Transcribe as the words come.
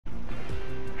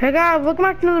Hey guys, welcome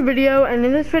back to another video, and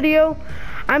in this video,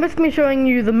 I'm just going to be showing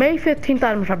you the May 15th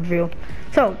item shop review.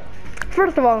 So,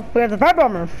 first of all, we have the Bright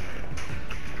Bomber.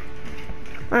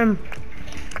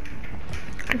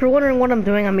 If you're wondering what I'm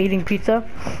doing, I'm eating pizza,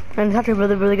 and it's actually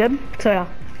really, really good. So yeah,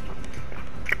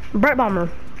 Bright Bomber.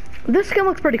 This skin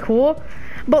looks pretty cool,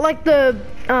 but like the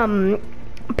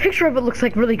picture of it looks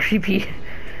like really creepy.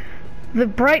 The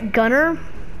Bright Gunner,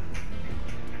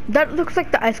 that looks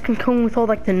like the ice cream cone with all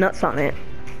like the nuts on it.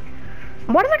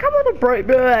 Why does it come with a bright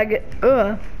bag?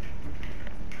 Ugh.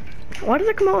 Why does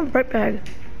it come out with a bright bag?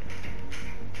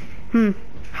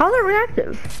 How's it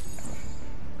reactive?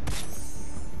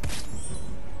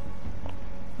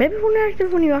 Maybe it's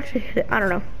reactive when you actually hit it. I don't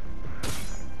know.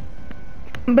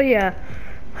 But yeah.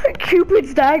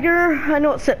 Cupid's dagger. I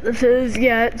know what set this is.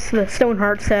 Yeah, it's the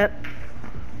Stoneheart set.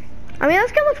 I mean, that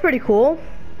skin looks pretty cool.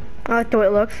 I like the way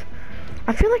it looks.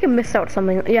 I feel like I missed out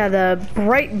something. Yeah, the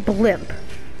bright blimp.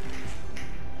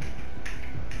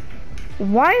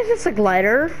 Why is this a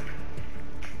glider?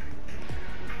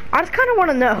 I just kind of want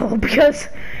to know because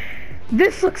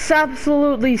this looks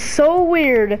absolutely so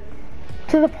weird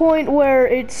to the point where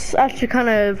it's actually kind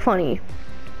of funny.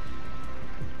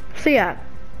 So yeah,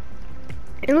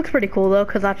 it looks pretty cool though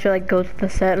because actually like goes with the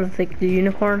set with like the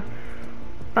unicorn.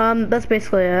 That's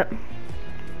basically it.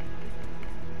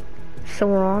 So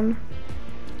we're on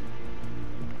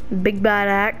Big Bad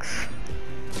Axe.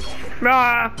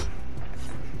 Ah!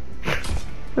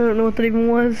 I don't know what that even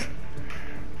was.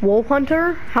 Wolf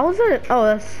Hunter? How is it? Oh,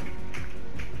 that's...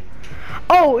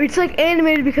 Oh, it's like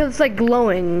animated because it's like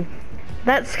glowing.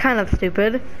 That's kind of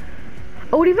stupid.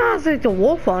 Oh, it even has like the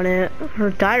wolf on it. Or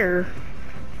dire.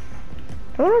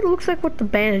 I wonder what it looks like with the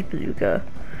bandage bazooka.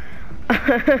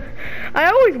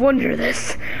 I always wonder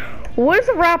this. What does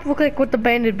the wrap look like with the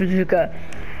bandage bazooka?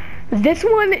 This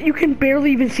one, you can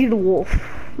barely even see the wolf.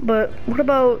 But what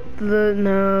about the...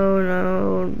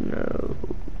 No.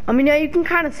 I mean, yeah, you can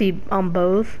kind of see on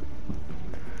both.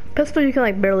 Pistol, you can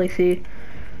like barely see.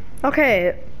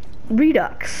 Okay,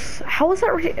 Redux. How is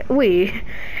that? Wait,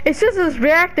 it says it's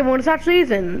reactive when it's actually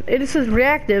isn't. It just says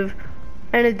reactive,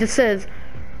 and it just says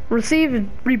received,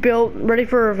 rebuilt, ready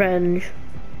for revenge,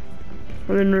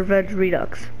 and then revenge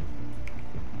Redux.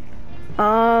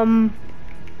 I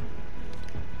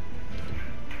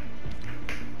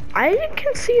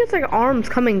can see it's like arms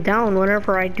coming down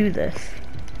whenever I do this.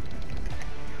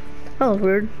 That was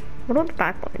weird. What about the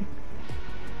backbone?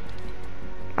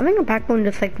 I think the backbone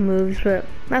just like moves, but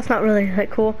that's not really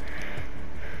that cool.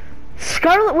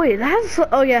 Scarlet, wait, that has,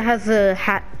 oh yeah, it has a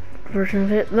hat version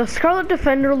of it. The Scarlet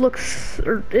Defender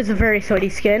is a very sweaty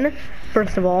skin,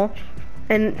 first of all.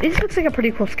 And it looks like a pretty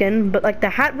cool skin, but like the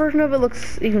hat version of it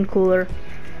looks even cooler.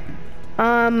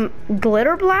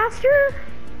 Glitter Blaster?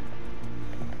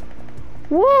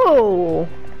 Whoa!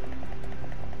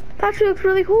 That actually looks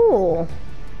really cool.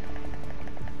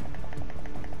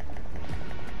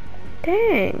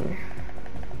 Dang.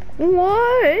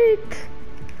 What?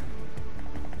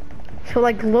 So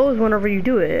like glows whenever you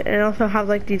do it, and it also has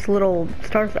like these little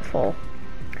stars that fall.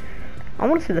 I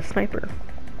want to see the sniper.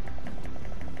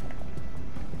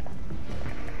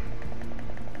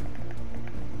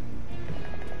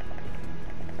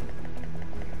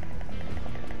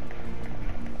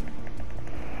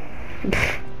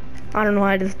 I don't know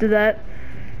why I just did that.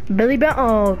 Billy Bat.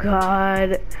 Oh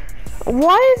god.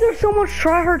 Why is there so much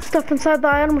tryhard stuff inside the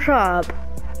item shop?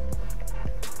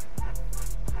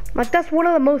 Like that's one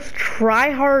of the most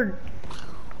tryhard.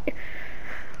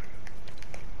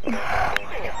 Oh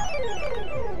my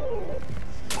god.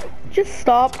 Just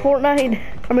stop Fortnite.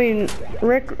 I mean,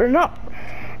 not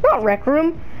Rec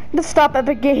Room. Just stop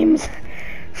Epic Games.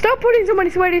 Stop putting so many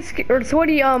sweaty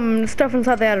stuff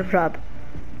inside the item shop.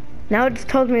 Now it just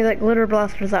tells me that Glitter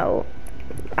Blaster's out.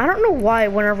 I don't know why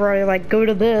whenever I like go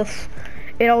to this,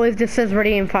 it always just says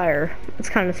ready and fire. It's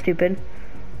kind of stupid.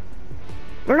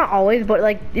 Or not always, but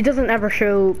like it doesn't ever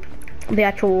show the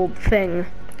actual thing.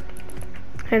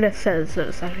 And it says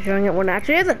it's actually showing it when it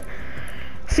actually isn't.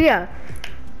 So yeah,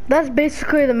 that's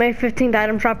basically the May 15th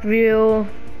item shop review.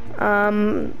 I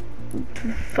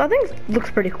think it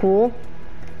looks pretty cool.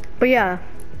 But yeah,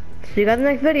 see you guys in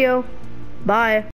the next video. Bye.